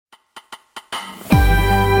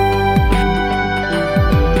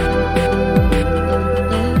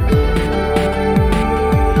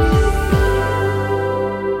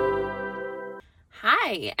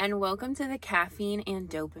Hi, and welcome to the Caffeine and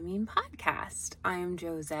Dopamine podcast. I am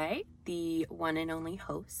Jozay, the one and only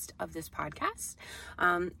host of this podcast.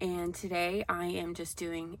 And today I am just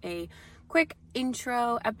doing a quick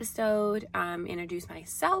intro episode, introduce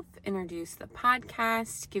myself, introduce the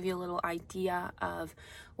podcast, give you a little idea of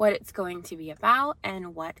what it's going to be about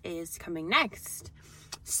and what is coming next.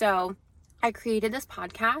 So I created this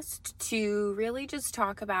podcast to really just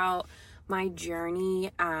talk about my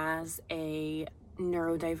journey as a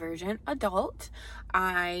neurodivergent adult.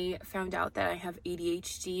 I found out that I have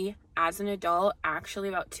ADHD as an adult actually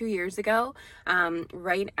about 2 years ago,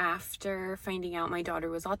 right after finding out my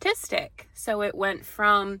daughter was autistic. So it went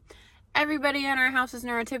from everybody in our house is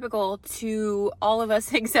neurotypical to all of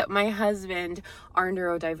us except my husband are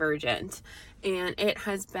neurodivergent. And it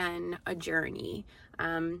has been a journey.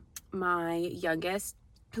 My youngest,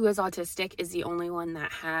 who is autistic, is the only one that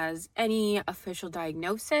has any official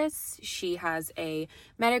diagnosis. She has a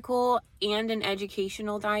medical and an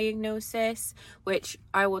educational diagnosis, which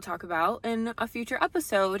I will talk about in a future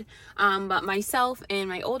episode. But myself and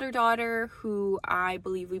my older daughter, who I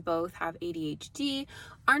believe we both have ADHD,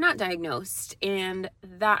 are not diagnosed. And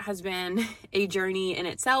that has been a journey in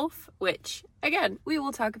itself, which, again, we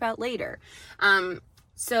will talk about later.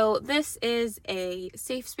 So this is a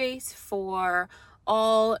safe space for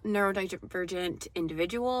all neurodivergent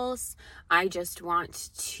individuals. I just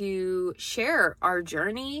want to share our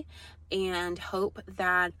journey and hope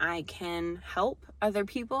that I can help other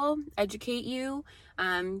people, educate you,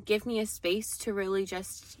 give me a space to really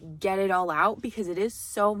just get it all out because it is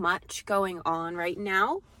so much going on right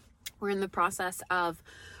now. We're in the process of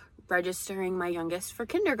registering my youngest for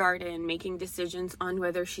kindergarten, making decisions on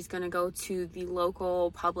whether she's going to go to the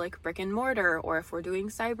local public brick and mortar or if we're doing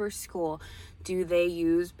cyber school. Do they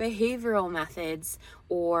use behavioral methods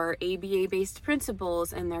or ABA-based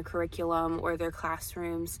principles in their curriculum or their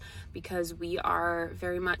classrooms? Because we are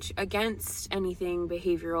very much against anything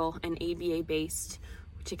behavioral and ABA-based,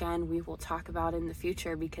 which again, we will talk about in the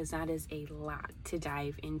future because that is a lot to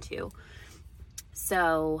dive into.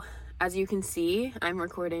 So, as you can see, I'm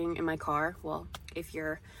recording in my car. Well, if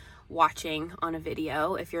you're watching on a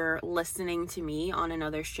video, if you're listening to me on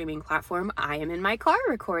another streaming platform, I am in my car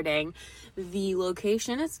recording. The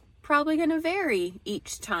location is probably going to vary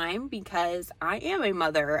each time because I am a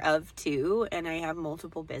mother of two and I have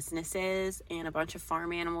multiple businesses and a bunch of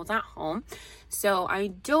farm animals at home. So I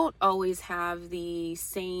don't always have the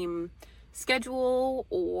same schedule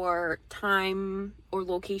or time or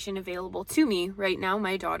location available to me. Right now,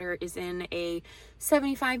 my daughter is in a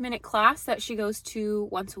 75-minute class that she goes to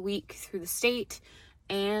once a week through the state,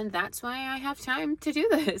 and that's why I have time to do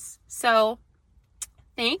this. So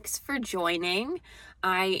thanks for joining.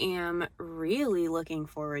 I am really looking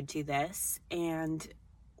forward to this, and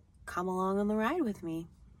come along on the ride with me.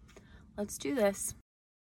 Let's do this.